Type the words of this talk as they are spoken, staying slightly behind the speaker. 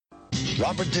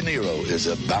Robert De Niro is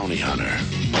a bounty hunter.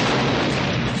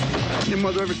 Your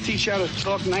mother ever teach you how to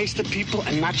talk nice to people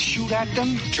and not shoot at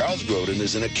them? Charles Grodin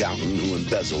is an accountant who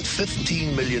embezzled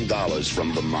 $15 million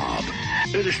from the mob.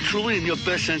 It is truly in your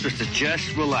best interest to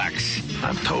just relax.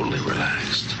 I'm totally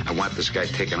relaxed. I want this guy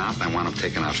taken out, and I want him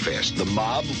taken out fast. The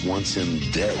mob wants him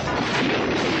dead.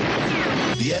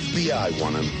 The FBI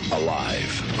want him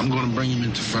alive. I'm going to bring him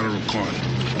into federal court.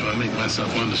 Do I make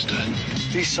myself understood?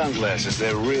 These sunglasses,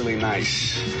 they're really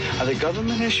nice. Are they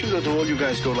government issued, or do all you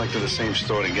guys go like to the same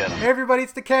store to get them? Hey everybody,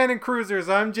 it's the Cannon Cruisers.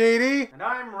 I'm JD. And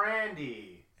I'm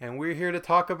Randy. And we're here to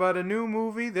talk about a new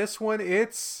movie. This one,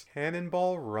 it's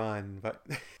Cannonball Run. But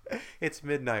it's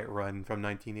Midnight Run from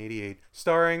 1988,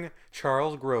 starring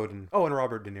Charles Grodin. Oh, and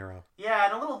Robert De Niro. Yeah,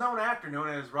 and a little known actor known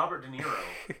as Robert De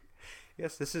Niro.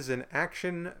 Yes, this is an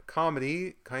action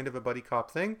comedy, kind of a buddy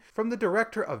cop thing, from the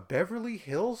director of Beverly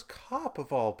Hills Cop,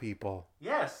 of all people.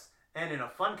 Yes, and in a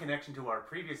fun connection to our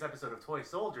previous episode of Toy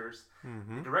Soldiers,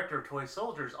 the director of Toy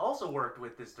Soldiers also worked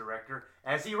with this director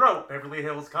as he wrote Beverly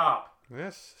Hills Cop.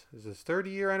 Yes, it's the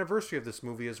 30-year anniversary of this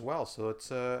movie as well, so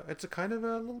it's a kind of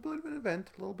a little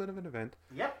bit of an event.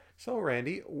 Yep. So,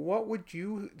 Randy, what would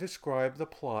you describe the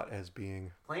plot as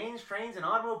being? Planes, trains, and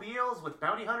automobiles with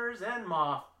bounty hunters and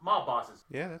mob bosses.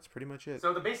 Yeah, that's pretty much it.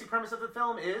 So the basic premise of the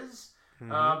film is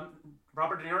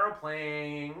Robert De Niro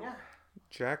playing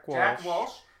Jack Walsh. Jack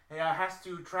Walsh has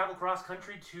to travel cross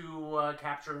country to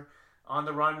capture on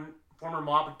the run former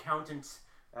mob accountant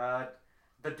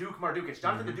the Duke Mardukas.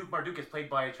 Jonathan the Duke Mardukas, played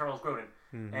by Charles Grodin,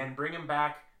 and bring him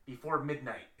back before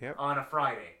midnight on a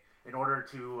Friday in order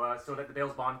to so that the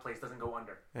Bales Bond place doesn't go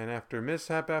under. And after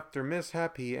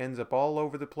mishap, he ends up all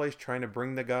over the place trying to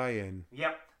bring the guy in.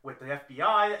 Yep, with the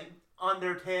FBI on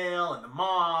their tail, and the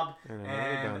mob,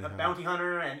 and a bounty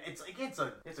hunter, and it's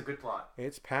a good plot.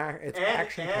 It's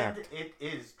action-packed. And it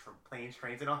is planes,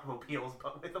 trains, and automobiles,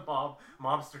 but with a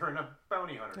mobster and a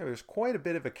bounty hunter. Yeah, there's quite a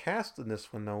bit of a cast in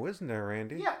this one, though, isn't there,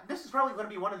 Randy? Yeah, this is probably going to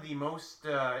be one of the most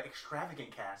extravagant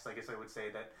casts, I guess I would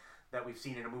say, that we've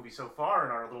seen in a movie so far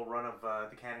in our little run of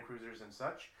the Cannon Cruisers and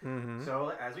such.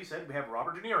 So, as we said, we have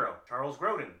Robert De Niro, Charles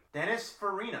Grodin, Dennis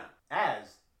Farina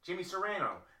as Jimmy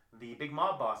Serrano, the big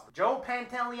mob boss, Joe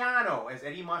Pantoliano as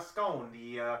Eddie Moscone,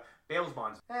 the Bales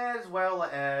Bonds, as well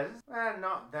as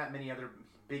not that many other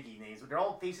biggie names, but they're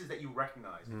all faces that you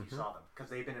recognize if you saw them, because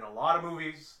they've been in a lot of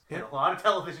movies, and a lot of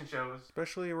television shows.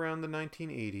 Especially around the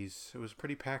 1980s. It was a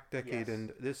pretty packed decade,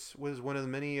 and this was one of the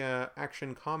many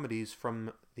action comedies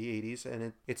from the 80s,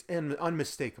 and it's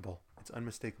unmistakable. It's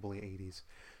unmistakably 80s.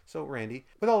 So, Randy,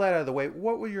 with all that out of the way,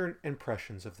 what were your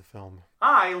impressions of the film?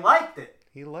 I liked it.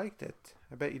 He liked it.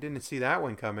 I bet you didn't see that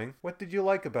one coming. What did you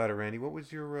like about it, Randy? What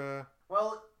was your...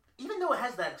 Well, even though it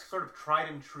has that sort of tried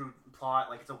and true plot,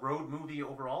 like it's a road movie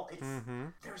overall, it's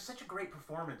there's such a great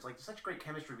performance, like such great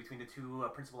chemistry between the two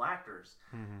principal actors,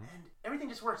 and everything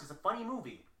just works. It's a funny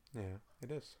movie. Yeah, it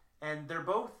is. And they're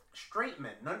both straight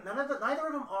men. Neither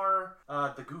of them are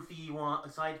the goofy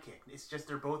sidekick. It's just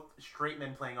they're both straight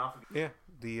men playing off of each other.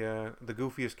 Yeah, the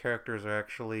goofiest characters are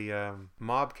actually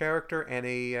mob character and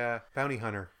a bounty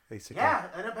hunter, basically. Yeah,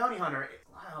 and a bounty hunter.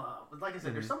 Like I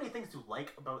said, there's so many things to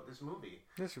like about this movie.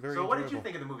 It's very so enjoyable. What did you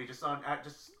think of the movie? Just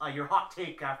your hot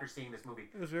take after seeing this movie.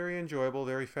 It was very enjoyable,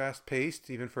 very fast paced,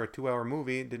 even for a 2-hour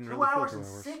movie. It didn't really feel 2 hours. 2 hours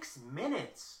and 6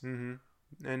 minutes. And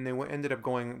they ended up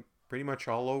going pretty much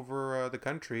all over the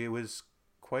country. It was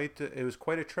quite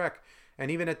a trek.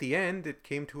 And even at the end, it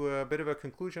came to a bit of a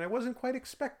conclusion I wasn't quite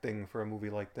expecting for a movie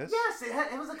like this. Yes,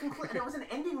 it was a conclusion. It was an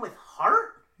ending with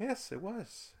heart. Yes, it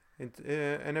was.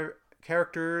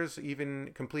 Characters even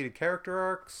completed character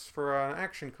arcs for an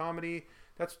action comedy.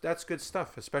 That's good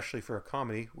stuff, especially for a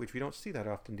comedy, which we don't see that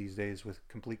often these days with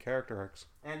complete character arcs.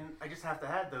 And I just have to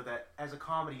add, though, that as a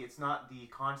comedy, it's not the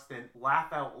constant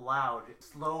laugh out loud,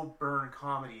 slow burn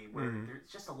comedy where there's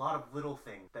just a lot of little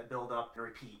things that build up and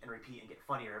repeat and get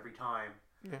funnier every time.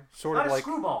 Yeah, sort of like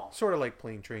screwball. Sort of like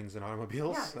Plane, Trains, and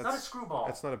Automobiles. Yeah, it's not a screwball.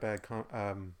 That's not a bad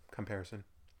comparison.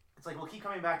 It's like we'll keep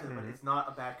coming back to them, but it's not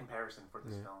a bad comparison for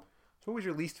this film. So what was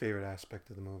your least favorite aspect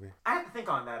of the movie? I have to think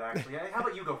on that, actually. How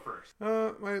about you go first?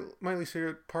 My least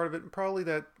favorite part of it, probably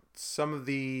that some of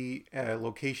the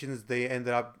locations they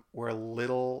ended up were a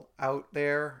little out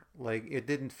there. Like, it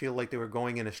didn't feel like they were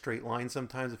going in a straight line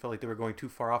sometimes. It felt like they were going too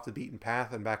far off the beaten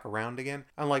path and back around again.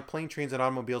 Unlike Plane, Trains, and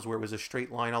Automobiles, where it was a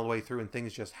straight line all the way through and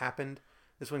things just happened.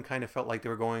 This one kind of felt like they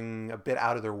were going a bit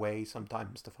out of their way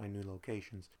sometimes to find new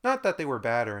locations. Not that they were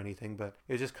bad or anything, but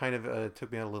it just kind of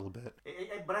took me out a little bit.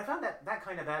 But I found that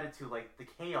kind of added to like the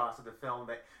chaos of the film,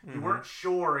 that you weren't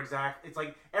sure exactly. It's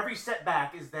like every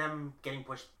setback is them getting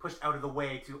pushed out of the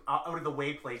way to out of the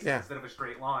way places instead of a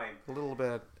straight line. A little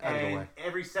bit out of the way. And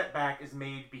every setback is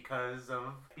made because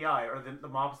of FBI or the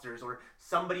mobsters or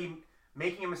somebody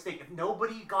making a mistake. If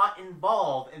nobody got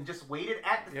involved and just waited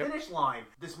at the finish line,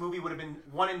 this movie would have been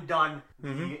one and done.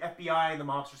 The FBI and the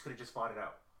mobsters could have just fought it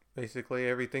out. Basically,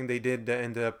 everything they did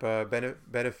ended up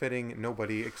benefiting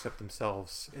nobody except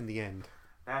themselves in the end.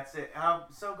 That's it.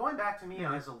 So going back to me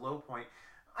as a low point,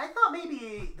 I thought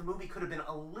maybe the movie could have been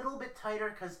a little bit tighter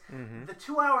because the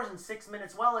 2 hours and 6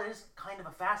 minutes, while it is kind of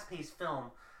a fast-paced film,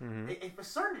 it was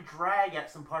starting to drag at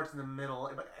some parts in the middle.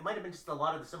 It might have been just a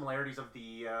lot of the similarities of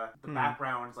the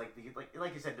backgrounds, like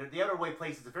you said, the Outer Way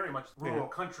places are very much rural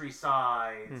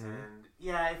countrysides, and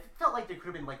it felt like there could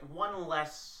have been like one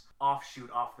less offshoot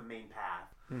off the main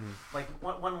path, like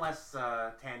one less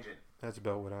tangent. That's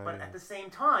about what I. But at the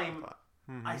same time,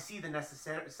 I see the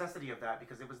necessity of that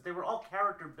because they were all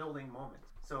character building moments.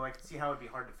 So I can see how it'd be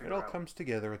hard to figure out. It all comes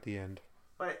together at the end.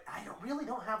 But I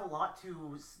don't have a lot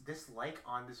to dislike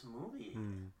on this movie.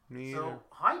 Me so either.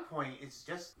 high point is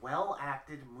just well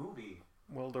acted movie.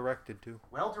 Well directed too.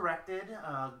 Well directed,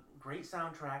 great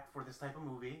soundtrack for this type of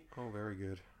movie. Oh, very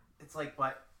good. It's like,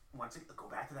 but once again, go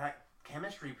back to that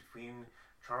chemistry between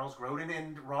Charles Grodin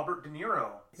and Robert De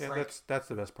Niro. It's like, that's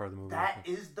the best part of the movie. That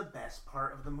is the best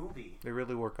part of the movie. They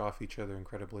really work off each other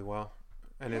incredibly well.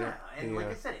 And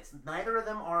like I said, it's neither of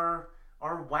them are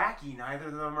wacky. Neither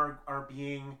of them are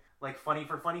being like funny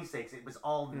for funny's sakes. It was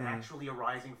all naturally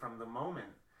arising from the moment.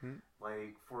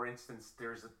 Like, for instance,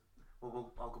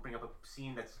 I'll bring up a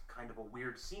scene that's kind of a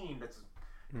weird scene that's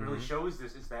really shows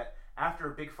this, is that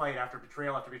after a big fight, after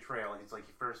betrayal, it's like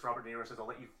first Robert De Niro says,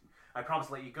 I promise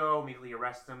to let you go, immediately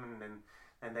arrests him,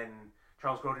 and then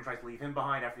Charles Grodin tries to leave him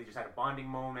behind after they just had a bonding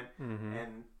moment,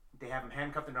 and they have him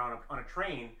handcuffed and on a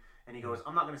train, and he goes,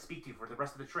 I'm not going to speak to you for the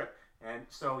rest of the trip. And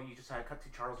so you just had to cut to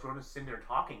Charles Grodin sitting there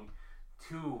talking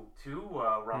to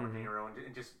Robert De Niro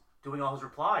and just doing all his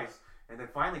replies, and then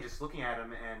finally just looking at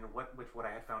him, and what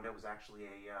I had found out was actually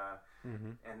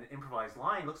an improvised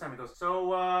line. Looks at him and goes,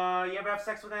 so you ever have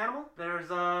sex with an animal? There's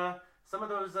some of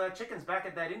those chickens back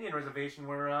at that Indian reservation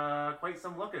were quite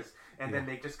some lookers. And then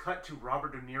they just cut to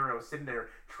Robert De Niro sitting there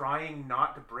trying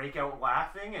not to break out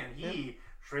laughing, and he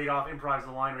straight off improvised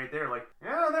the line right there, like,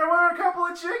 yeah, there were a couple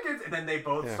of chickens, and then they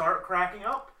both start cracking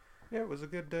up. Yeah, it was a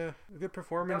good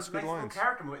performance, good nice lines. Little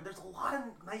character movement. There's a lot of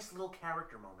nice little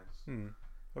character moments.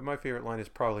 But my favorite line is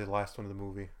probably the last one of the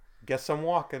movie. Guess I'm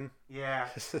walking. Yeah.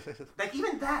 Like,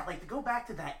 even that, like, to go back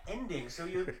to that ending, so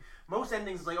most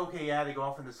endings, like, okay, yeah, they go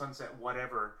off in the sunset,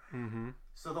 whatever.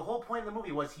 So the whole point of the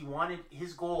movie was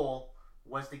his goal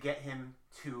was to get him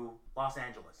to Los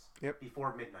Angeles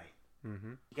before midnight.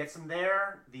 He gets him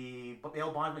there. The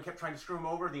bail bondsman kept trying to screw him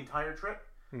over the entire trip,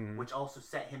 which also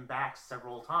set him back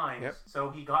several times. So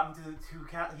he got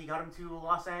him to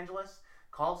Los Angeles,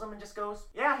 calls him, and just goes,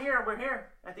 yeah, we're here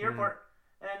at the airport.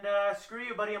 And screw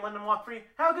you, buddy, I'm letting him walk free.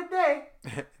 Have a good day.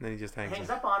 And then he just hangs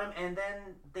up on him, and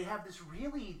then they have this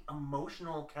really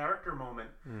emotional character moment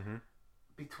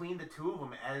between the two of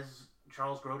them as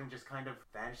Charles Grodin just kind of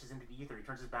vanishes into the ether. He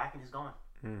turns his back and he's gone.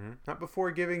 Not before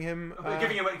giving him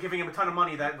giving him a ton of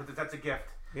money. That's a gift.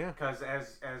 Yeah. Because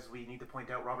as we need to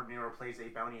point out, Robert De Niro plays a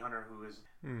bounty hunter who is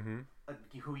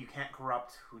who you can't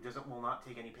corrupt, who will not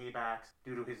take any paybacks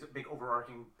due to his big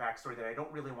overarching backstory that I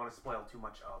don't really want to spoil too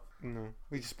much of. No,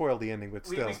 we just spoiled the ending, but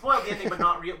still. We spoiled the ending, but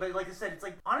not real. But like I said, it's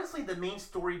like, honestly, the main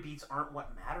story beats aren't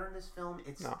what matter in this film.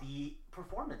 It's the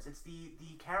performance. It's the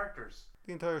characters.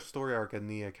 The entire story arc and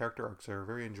the character arcs are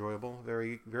very enjoyable,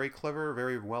 very, very clever,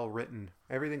 very well written.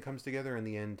 Everything comes together in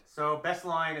the end. So best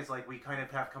line is like we kind of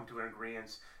have come to an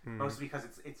agreement, mostly because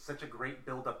it's such a great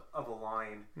build up of a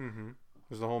line.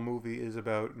 Because the whole movie is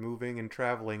about moving and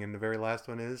traveling, and the very last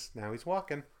one is now he's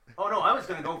walking. Oh no, I was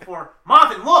gonna go for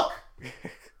Marvin, look.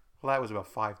 Well, that was about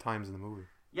 5 times in the movie.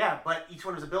 Yeah, but each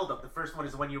one was a build up. The first one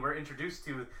is when you were introduced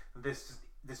to this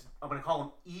I'm gonna call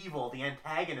him evil, the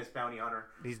antagonist bounty hunter.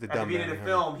 He's the dumb dumb At the beginning of the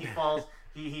film, he falls.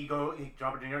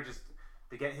 Robert De Niro just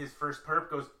to get his first perp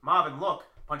goes, Marvin, look,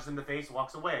 punches him in the face,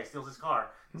 walks away, steals his car.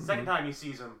 Second time he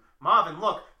sees him, Marvin,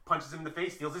 look, punches him in the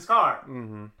face, steals his car,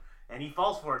 and he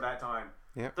falls for it that time.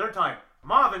 Third time,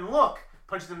 Marvin, look,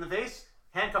 punches him in the face,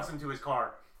 handcuffs him to his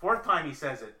car. Fourth time he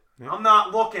says it, I'm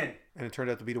not looking. And it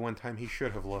turned out to be the one time he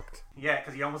should have looked. Yeah,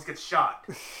 because he almost gets shot.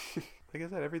 Like I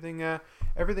said,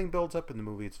 everything builds up in the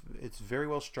movie. It's very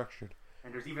well structured.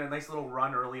 And there's even a nice little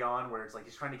run early on where it's like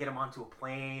he's trying to get him onto a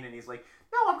plane, and he's like,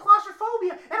 "No, I'm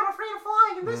claustrophobia, and I'm afraid of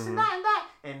flying, and this and that and that."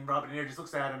 And Robert De Niro just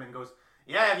looks at him and goes,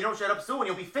 "Yeah, if you don't shut up soon,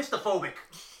 you'll be fistophobic."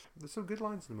 There's some good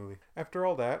lines in the movie. After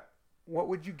all that, what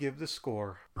would you give the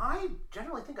score? I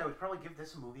generally think I would probably give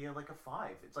this movie like a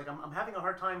 5. It's like I'm having a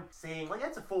hard time saying like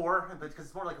it's a 4, because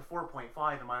it's more like a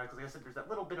 4.5 in my eyes. Because like I said, there's that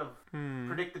little bit of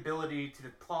predictability to the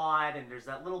plot, and there's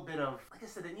that little bit of, like I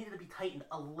said, it needed to be tightened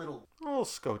a little. A little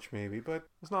scotch maybe, but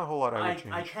there's not a whole lot I would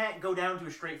change. I can't go down to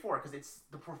a straight 4 because it's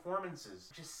the performances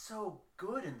just so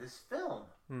good in this film.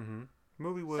 Mm-hmm.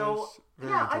 Movie was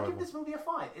very yeah, enjoyable. I give this movie a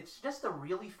 5. It's just a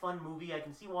really fun movie. I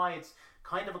can see why it's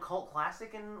kind of a cult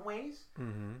classic in ways.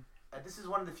 Mm-hmm. This is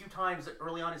one of the few times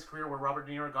early on in his career where Robert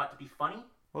De Niro got to be funny.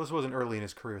 Well, this wasn't early in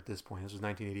his career at this point. This was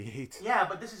 1988. Yeah,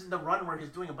 but this is in the run where he's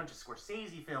doing a bunch of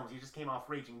Scorsese films. He just came off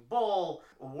Raging Bull,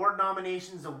 award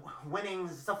nominations,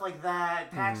 winnings, stuff like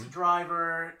that, Taxi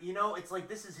Driver. You know, it's like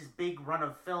this is his big run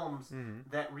of films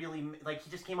that really, like, he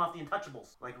just came off The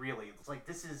Untouchables. Like, really. It's like,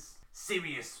 this is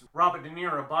serious Robert De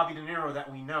Niro, Bobby De Niro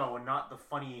that we know, and not the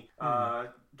funny,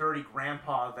 dirty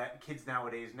grandpa that kids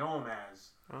nowadays know him as.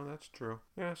 Oh, that's true.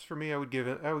 Yes, for me, I would give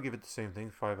it the same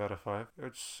thing, 5 out of 5.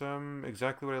 It's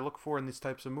exactly what I look for in these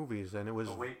types of movies, and it was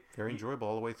very enjoyable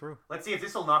all the way through. Let's see if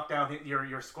this will knock down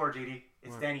your score, JD.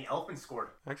 It's what? Danny Elfman's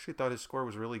score. I actually thought his score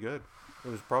was really good. It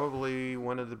was probably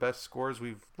one of the best scores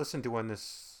we've listened to on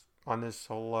this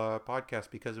whole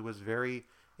podcast, because it was very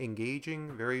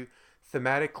engaging, very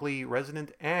thematically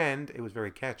resonant, and it was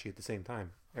very catchy at the same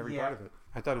time. Every part of it.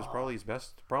 I thought it was probably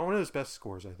one of his best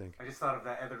scores, I think. I just thought of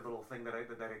that other little thing that I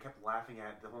kept laughing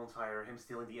at the whole entire, him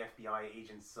stealing the FBI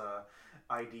agent's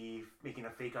ID, making a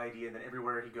fake ID, and then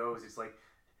everywhere he goes, it's like,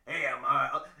 "Hey, I'm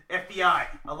FBI,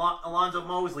 Alonzo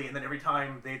Mosley," and then every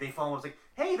time they follow him, it's like,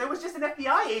 "Hey, there was just an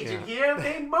FBI agent here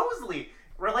named Mosley.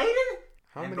 Related?"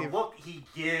 The look he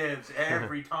gives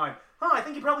every time. I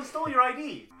think he probably stole your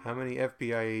ID. How many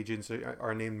FBI agents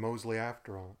are named Mosley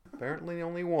after all? Apparently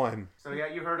only one. So yeah,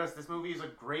 you heard us. This movie is a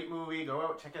great movie. Go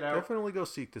out, check it out. Definitely go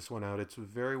seek this one out. It's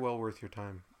very well worth your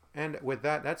time. And with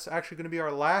that, that's actually going to be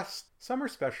our last summer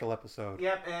special episode.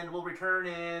 Yep, and we'll return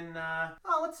in,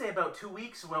 let's say about 2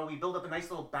 weeks, while we build up a nice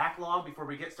little backlog before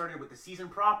we get started with the season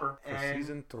proper. For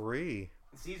season 3.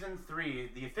 Season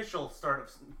 3, the official start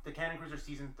of the Cannon Cruiser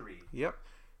Season 3. Yep.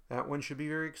 That one should be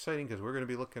very exciting, because we're going to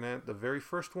be looking at the very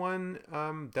first one,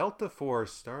 Delta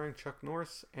Force, starring Chuck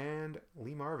Norris and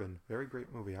Lee Marvin. Very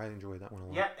great movie. I enjoyed that one a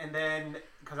lot. Yeah, and then,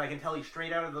 because I can tell you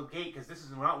straight out of the gate, because this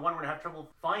is not one we're going to have trouble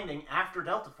finding, after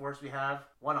Delta Force, we have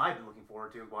one I've been looking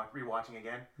forward to rewatching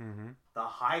again, The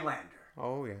Highlander.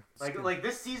 Oh, yeah. Like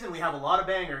this season, we have a lot of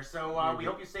bangers, so we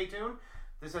hope you stay tuned.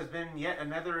 This has been yet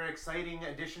another exciting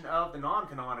edition of the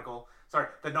non-canonical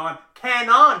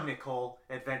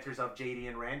adventures of JD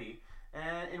and Randy,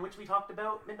 in which we talked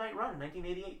about Midnight Run,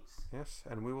 1988. Yes,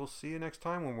 and we will see you next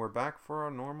time when we're back for our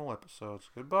normal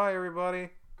episodes. Goodbye, everybody.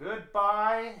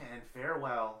 Goodbye and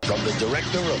farewell. From the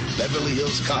director of Beverly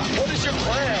Hills Cop. What is your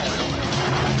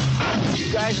plan?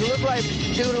 You guys look like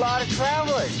you do a lot of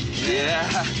traveling. Yeah.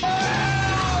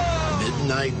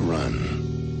 Midnight Run.